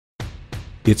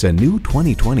It's a new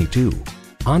 2022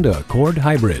 Honda Accord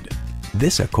Hybrid.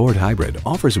 This Accord Hybrid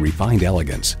offers refined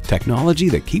elegance, technology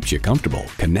that keeps you comfortable,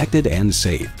 connected, and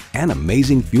safe, and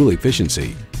amazing fuel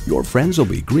efficiency. Your friends will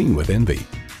be green with envy.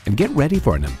 And get ready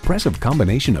for an impressive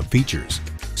combination of features: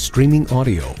 streaming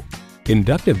audio,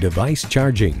 inductive device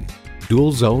charging,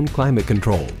 dual zone climate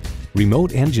control,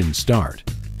 remote engine start,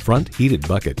 front heated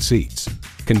bucket seats,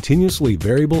 continuously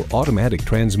variable automatic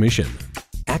transmission,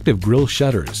 active grille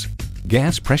shutters,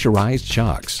 gas pressurized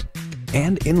shocks,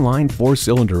 and inline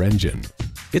 4-cylinder engine.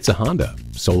 It's a Honda,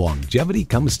 so longevity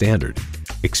comes standard.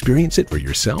 Experience it for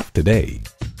yourself today.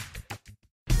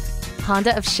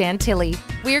 Honda of Chantilly.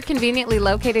 We are conveniently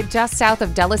located just south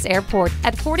of Dulles Airport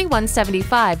at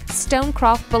 4175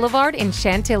 Stonecroft Boulevard in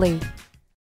Chantilly.